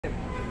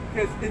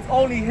Because it's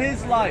only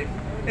his life.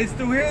 It's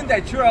through him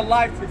that you're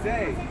alive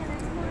today.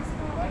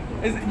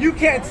 You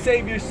can't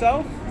save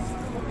yourself.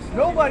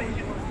 Nobody,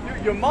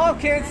 your mom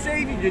can't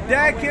save you, your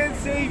dad can't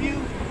save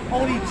you.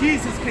 Only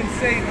Jesus can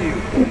save you.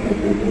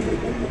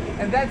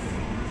 And that's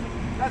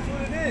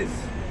what it is.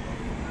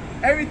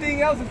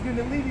 Everything else is going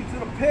to lead you to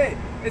the pit.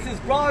 It says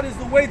broad is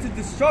the way to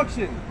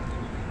destruction,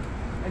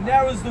 and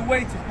narrow is the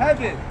way to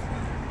heaven.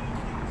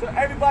 So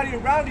everybody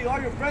around you,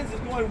 all your friends is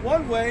going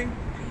one way,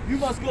 you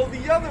must go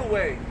the other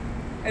way.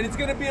 And it's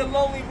going to be a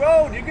lonely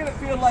road. You're going to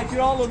feel like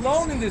you're all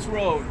alone in this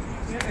road,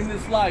 in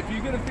this life.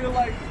 You're going to feel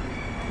like,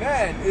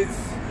 man,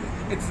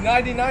 it's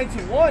 99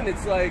 to 1.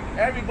 It's like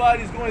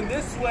everybody's going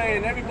this way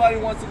and everybody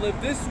wants to live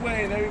this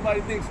way and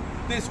everybody thinks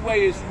this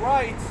way is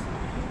right,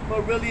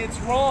 but really it's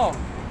wrong.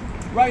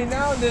 Right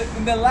now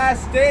in the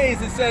last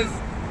days, it says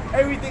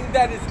everything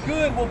that is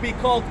good will be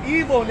called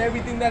evil and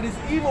everything that is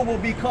evil will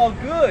be called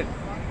good.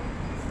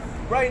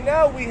 Right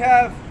now we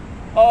have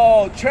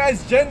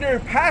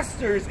transgender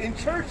pastors in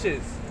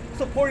churches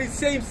supporting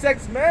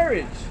same-sex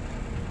marriage.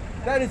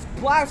 That is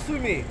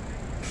blasphemy.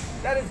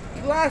 That is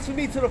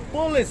blasphemy to the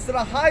fullest, to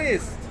the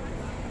highest.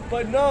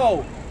 But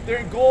no,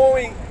 they're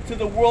going to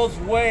the world's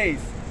ways.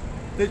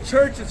 The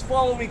church is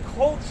following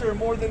culture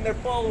more than they're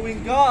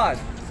following God.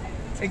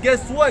 And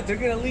guess what? They're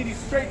going to lead you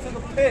straight to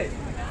the pit.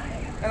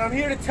 And I'm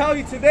here to tell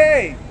you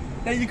today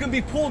that you can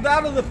be pulled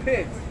out of the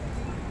pit.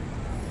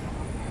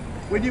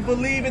 When you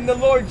believe in the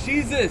Lord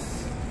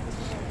Jesus,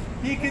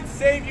 He can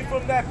save you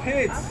from that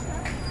pit.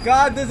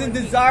 God doesn't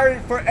desire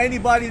for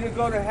anybody to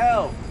go to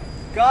hell.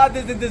 God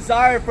doesn't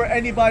desire for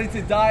anybody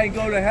to die and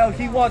go to hell.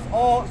 He wants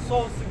all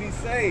souls to be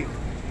saved.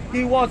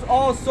 He wants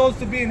all souls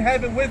to be in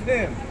heaven with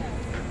Him.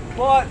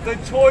 But the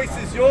choice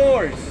is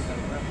yours.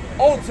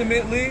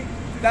 Ultimately,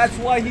 that's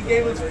why He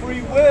gave us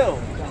free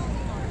will.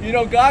 You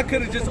know, God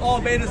could have just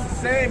all made us the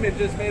same and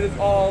just made us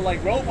all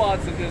like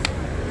robots and just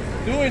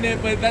doing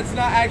it, but that's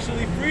not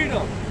actually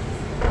freedom.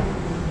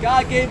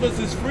 God gave us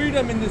His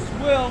freedom in this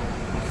will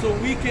so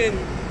we can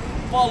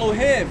follow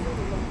Him.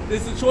 The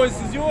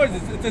choice is yours.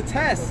 It's a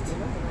test.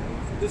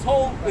 This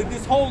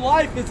whole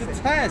life is a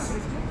test.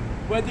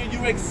 Whether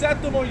you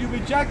accept Him or you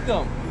reject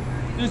Him.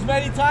 There's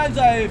many times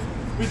I've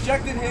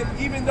rejected Him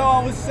even though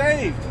I was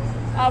saved.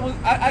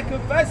 I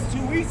confessed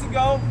 2 weeks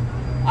ago,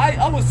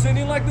 I was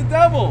sinning like the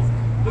devil.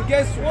 But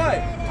guess what?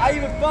 I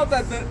even felt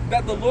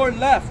that the Lord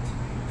left.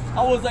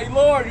 I was like,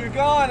 Lord, you're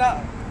gone.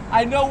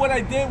 I know what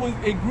I did was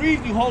it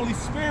grieved you, Holy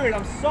Spirit.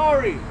 I'm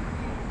sorry.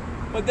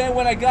 But then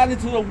when I got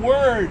into the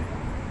Word,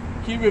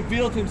 He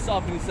revealed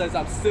Himself and He says,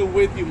 I'm still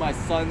with you, my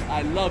son.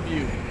 I love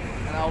you.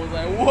 And I was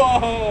like,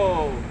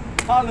 whoa,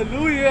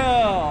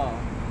 hallelujah.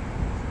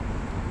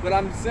 But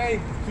I'm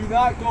saying, do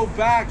not go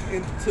back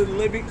into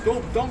living.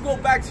 Don't go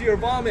back to your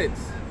vomits.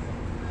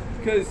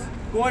 Because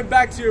going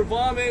back to your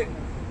vomit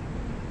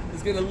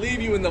is going to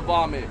leave you in the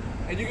vomit.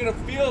 And you're going to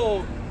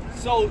feel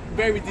so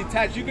very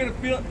detached. You're going to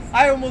feel,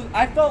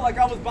 I felt like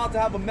I was about to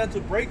have a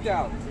mental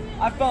breakdown.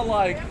 I felt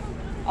like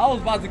I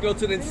was about to go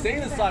to the insane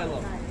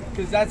asylum.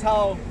 Because that's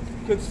how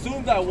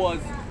consumed I was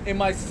in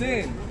my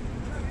sin.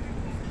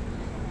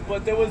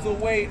 But there was a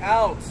way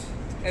out.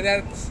 And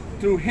that's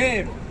through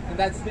Him. And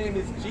that name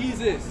is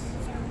Jesus.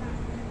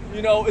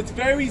 You know, it's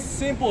very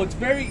simple. It's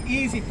very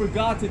easy for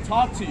God to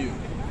talk to you.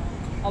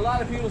 A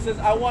lot of people says,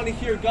 I want to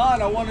hear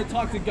God. I want to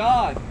talk to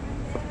God.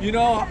 You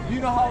know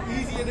how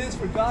easy it is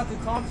for God to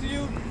talk to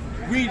you?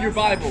 Read your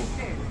Bible.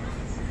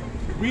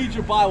 Read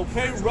your Bible.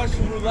 Play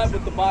Russian roulette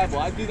with the Bible.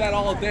 I do that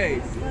all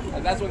day.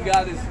 And that's what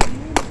God is.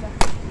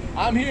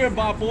 I'm here,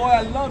 my boy.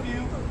 I love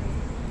you.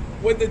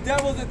 When the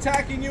devil's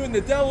attacking you and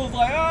the devil's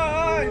like,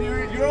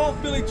 and you're all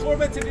feeling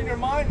tormented in your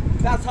mind,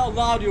 that's how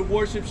loud your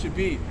worship should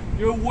be.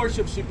 Your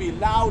worship should be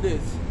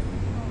loudest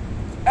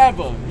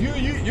ever.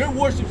 Your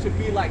worship should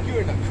be like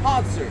you're in a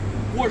concert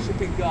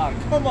worshiping God.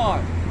 Come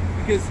on.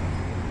 Because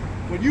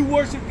when you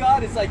worship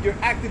God, it's like you're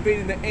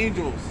activating the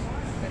angels.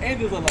 The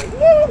angels are like,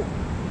 woo!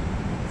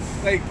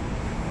 Like,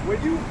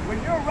 when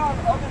you're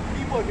around other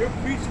people and you're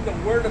preaching the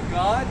word of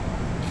God,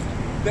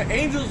 the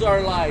angels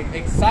are like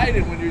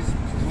excited when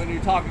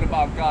you're talking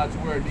about God's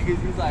word,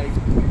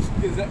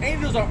 because the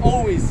angels are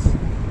always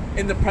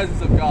in the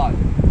presence of God.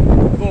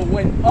 But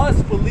when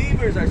us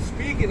believers are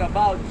speaking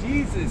about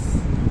Jesus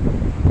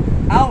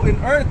out in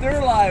earth,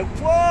 they're like,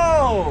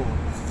 whoa,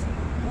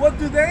 what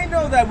do they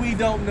know that we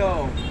don't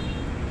know?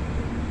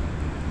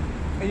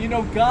 And you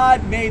know,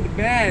 God made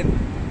man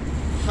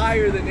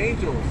higher than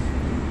angels.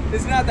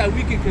 It's not that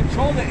we can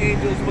control the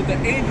angels, but the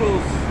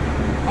angels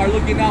are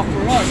looking out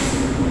for us.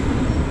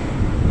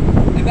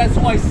 And that's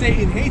why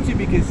Satan hates you,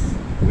 because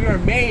we are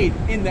made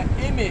in the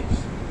image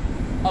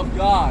of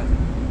God.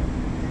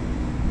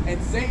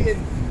 And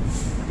Satan,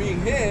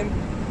 being him,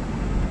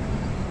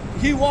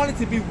 he wanted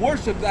to be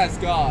worshipped as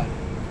God.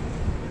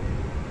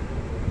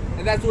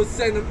 And that's what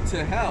sent him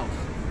to hell.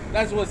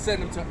 That's what sent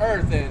him to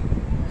earth,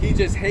 and he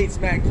just hates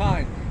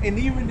mankind. And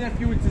even if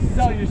you were to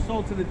sell your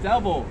soul to the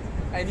devil,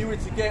 and you were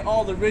to get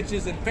all the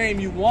riches and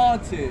fame you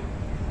wanted,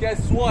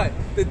 guess what?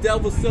 The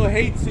devil still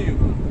hates you.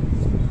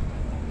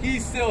 he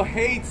still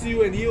hates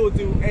you, and he'll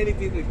do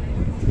anything to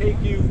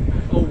take you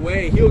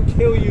away. He'll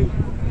kill you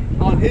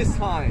on his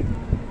time.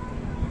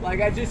 Like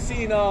I just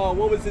seen,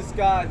 what was this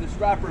guy, this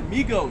rapper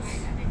Migos?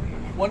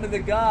 One of the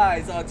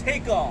guys,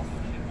 Takeoff,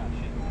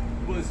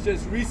 was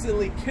just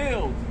recently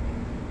killed.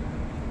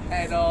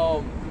 And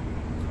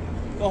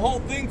the whole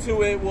thing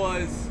to it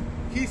was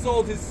he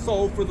sold his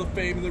soul for the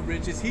fame and the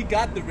riches. He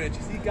got the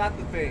riches. He got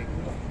the fame.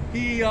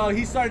 They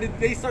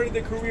started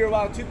their career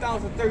around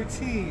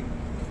 2013,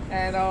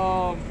 and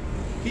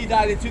he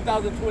died in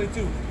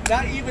 2022.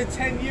 Not even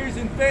 10 years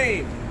in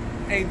fame,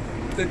 and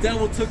the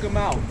devil took him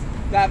out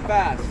that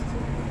fast.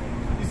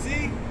 You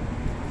see,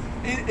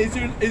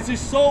 is your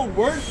soul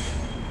worth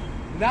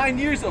 9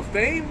 years of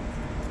fame?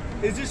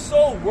 Is your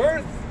soul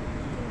worth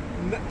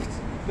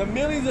the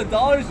millions of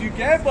dollars you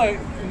get, but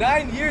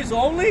 9 years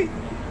only?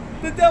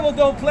 The devil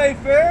don't play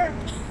fair.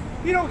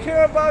 He don't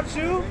care about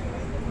you.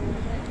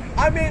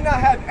 I may not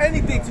have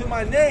anything to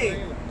my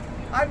name.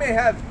 I may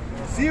have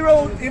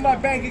zero in my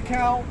bank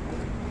account,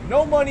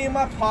 no money in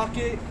my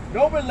pocket,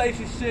 no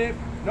relationship,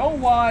 no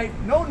wife,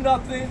 no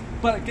nothing.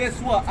 But guess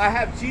what? I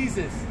have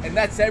Jesus, and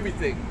that's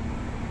everything.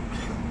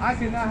 I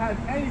cannot have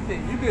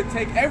anything. You could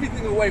take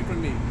everything away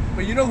from me.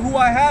 But you know who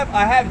I have?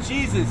 I have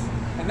Jesus,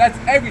 and that's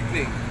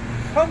everything.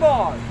 Come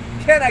on.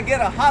 Can I get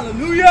a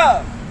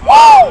hallelujah?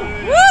 Woo!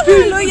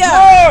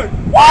 Hallelujah!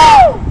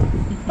 Woo!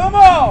 Come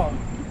on.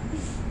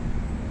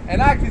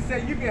 And I can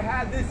say you can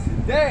have this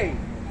today.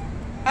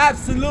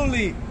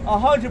 Absolutely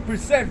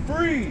 100%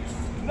 free.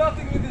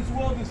 Nothing in this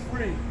world is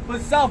free,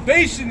 but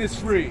salvation is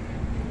free.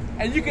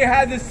 And you can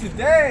have this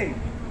today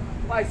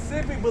by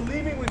simply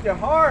believing with your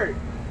heart,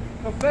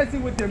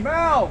 confessing with your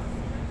mouth,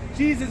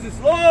 Jesus is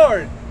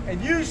Lord,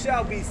 and you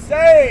shall be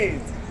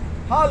saved.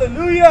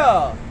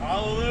 Hallelujah.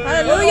 Hallelujah.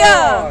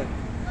 Hallelujah.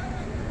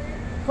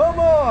 Come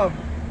on.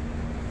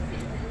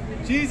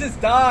 Jesus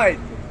died.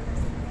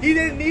 He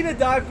didn't need to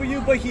die for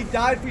you, but he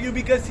died for you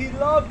because he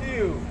loved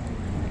you.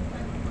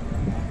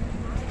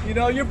 You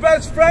know, your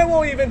best friend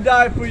won't even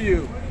die for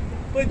you.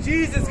 But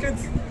Jesus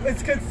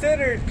is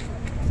considered,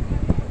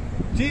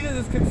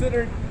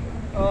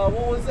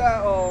 what was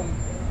that?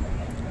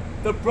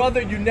 The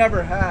brother you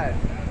never had.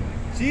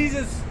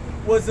 Jesus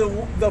was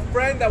the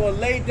friend that would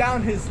lay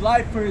down his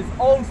life for his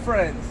own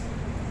friends.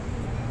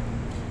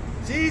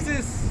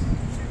 Jesus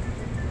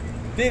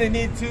didn't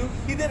need to.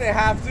 He didn't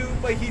have to,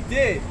 but he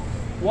did.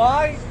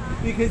 Why?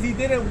 Because he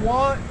didn't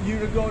want you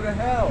to go to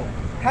hell.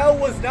 Hell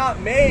was not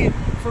made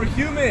for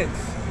humans.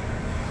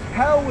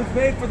 Hell was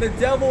made for the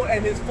devil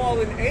and his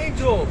fallen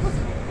angels.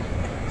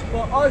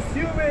 But us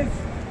humans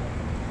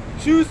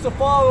choose to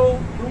follow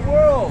the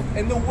world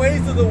and the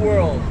ways of the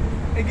world.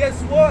 And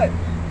guess what?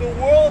 The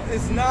world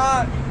is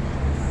not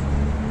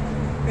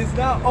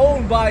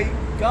owned by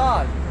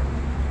God.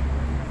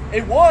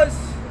 It was.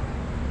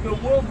 The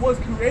world was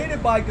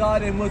created by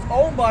God and was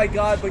owned by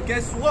God, but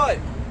guess what?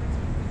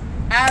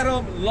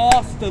 Adam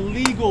lost the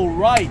legal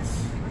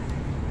rights.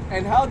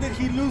 And how did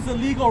he lose the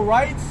legal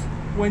rights?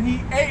 When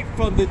he ate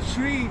from the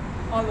tree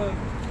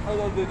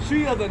the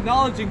tree of the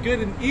knowledge of good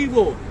and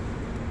evil.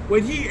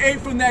 When he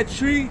ate from that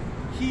tree,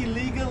 he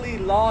legally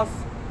lost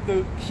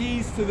the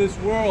keys to this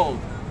world.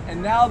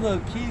 And now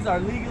the keys are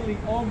legally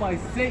owned by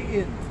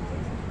Satan.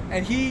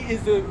 And he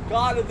is the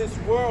God of this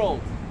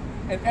world.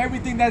 And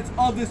everything that's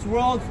of this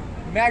world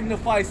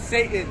magnifies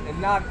Satan and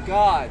not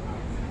God.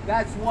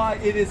 That's why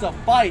it is a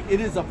fight.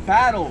 It is a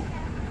battle.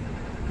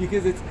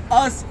 Because it's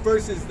us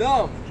versus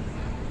them.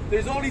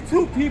 There's only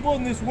two people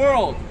in this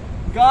world.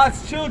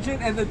 God's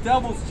children and the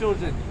devil's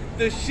children.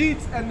 The sheep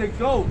and the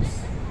goats.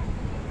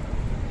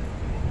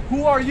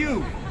 Who are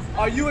you?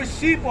 Are you a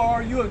sheep or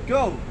are you a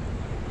goat?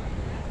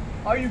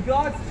 Are you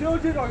God's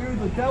children or are you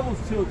the devil's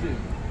children?